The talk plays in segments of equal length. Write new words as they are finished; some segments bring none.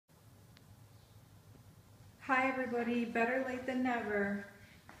Hi everybody, better late than never.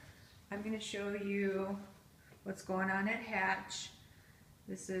 I'm going to show you what's going on at Hatch.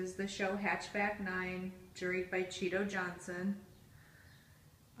 This is the show Hatchback 9, juried by Cheeto Johnson.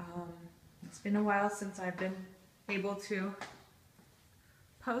 It's been a while since I've been able to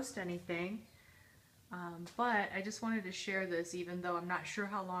post anything, but I just wanted to share this even though I'm not sure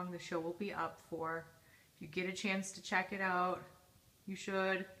how long the show will be up for. If you get a chance to check it out, you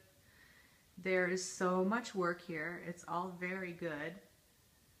should. There is so much work here. It's all very good.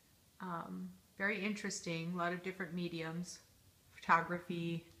 Very interesting. A lot of different mediums.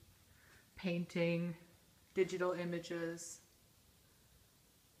 Photography, painting, digital images.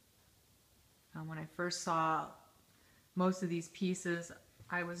 When I first saw most of these pieces,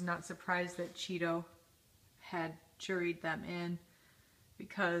 I was not surprised that Cheeto had juried them in,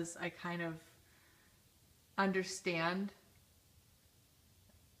 because I kind of understand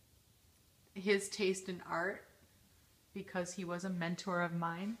his taste in art because he was a mentor of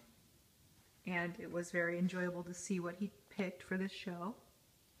mine, and it was very enjoyable to see what he picked for this show.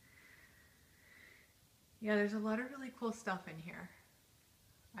 Yeah, there's a lot of really cool stuff in here.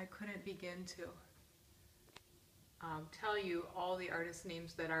 I couldn't begin to tell you all the artist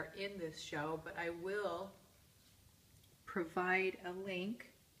names that are in this show, but I will provide a link.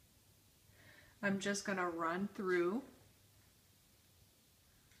 I'm just going to run through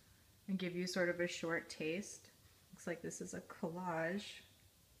and give you sort of a short taste. Looks like this is a collage.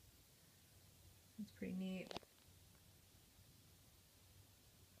 It's pretty neat.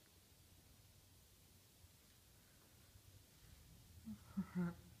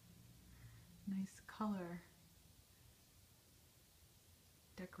 Nice color.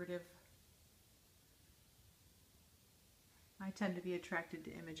 Decorative. I tend to be attracted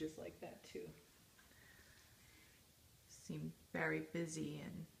to images like that too. Seem very busy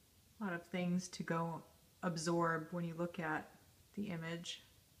and a lot of things to go absorb when you look at the image.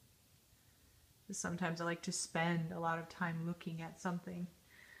 Sometimes I like to spend a lot of time looking at something.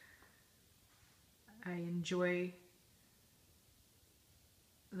 I enjoy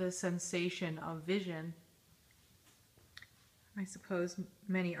the sensation of vision. I suppose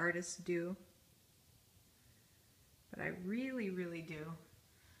many artists do, but I really, really do.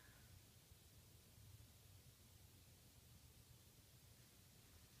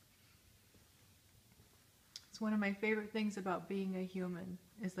 It's one of my favorite things about being a human,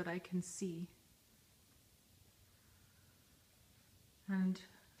 is that I can see. And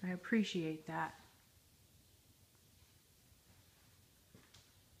I appreciate that.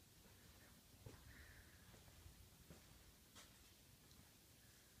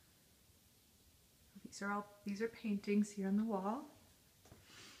 These are paintings here on the wall.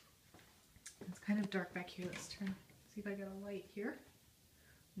 It's kind of dark back here. Let's see if I get a light here.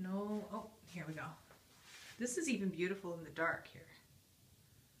 No, oh, here we go. This is even beautiful in the dark here.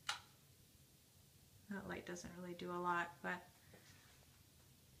 That light doesn't really do a lot, but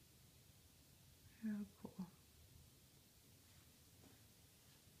oh, cool.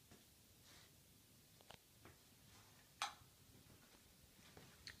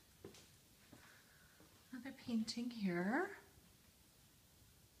 Another painting here.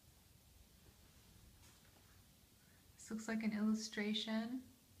 This looks like an illustration.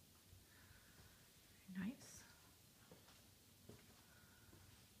 Very nice.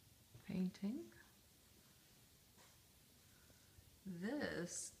 Painting.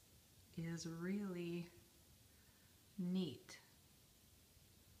 This is really neat.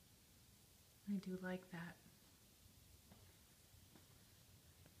 I do like that.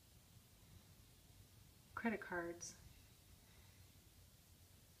 Credit cards.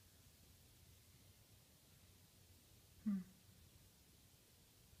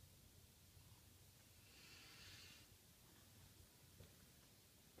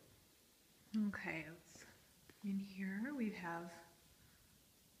 Okay, in here we have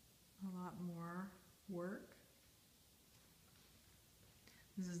a lot more work.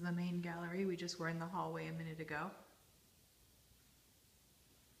 This is the main gallery. We just were in the hallway a minute ago.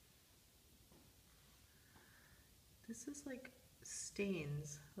 This is like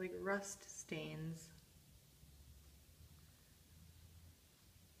stains, like rust stains.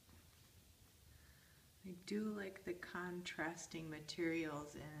 I do like the contrasting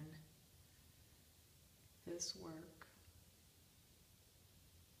materials in this work.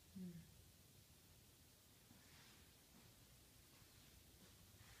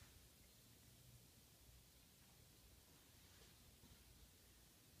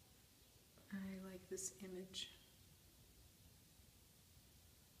 I like this image.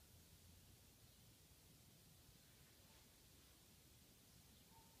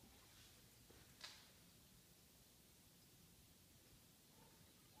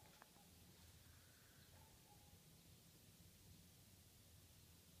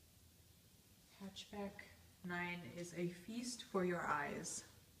 Hatchback 9 is a feast for your eyes.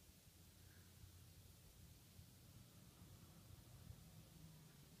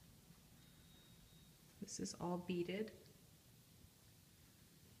 This is all beaded.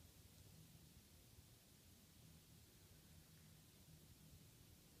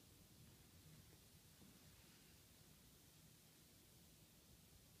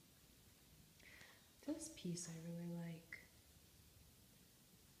 This piece I really like.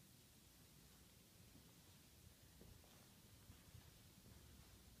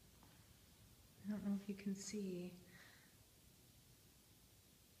 I don't know if you can see.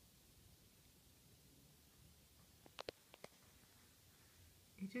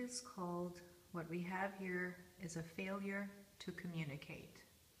 It is called, what we have here is a failure to communicate.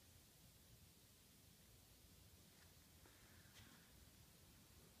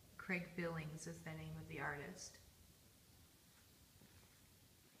 Craig Billings is the name of the artist.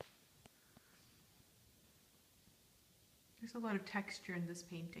 There's a lot of texture in this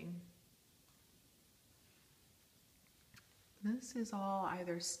painting. This is all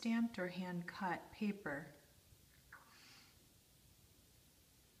either stamped or hand cut paper.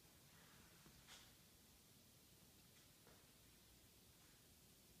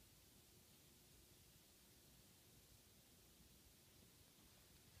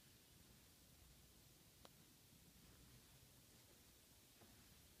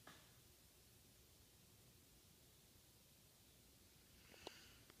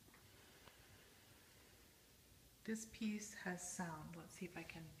 This piece has sound. Let's see if I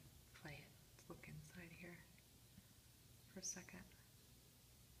can play it. Let's look inside here for a second.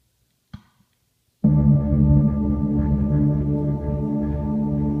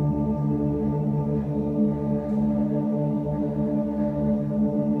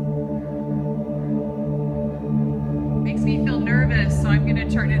 Makes me feel nervous, so I'm going to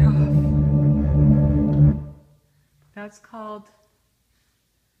turn it off. That's called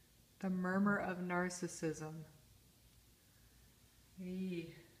The Murmur of Narcissism.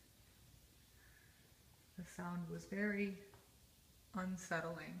 The sound was very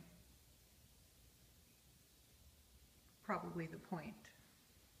unsettling. Probably the point.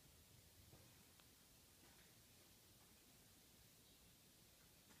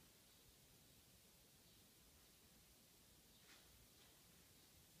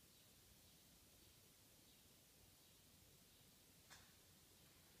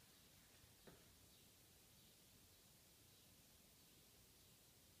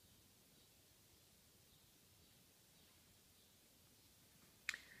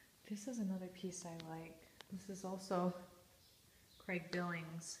 This is another piece I like. This is also Craig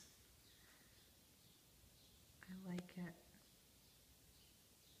Billings. I like it.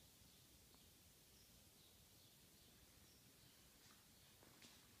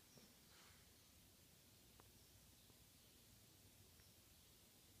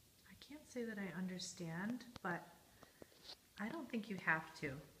 I can't say that I understand, but I don't think you have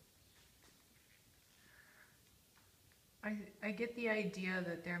to. I get the idea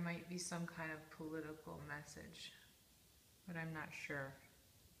that there might be some kind of political message, but I'm not sure.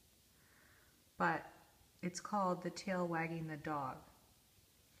 But it's called The Tail Wagging the Dog.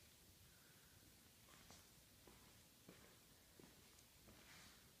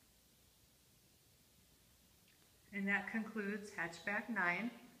 And that concludes Hatchback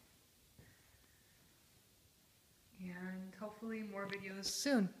 9. And hopefully more videos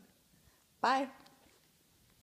soon. Bye.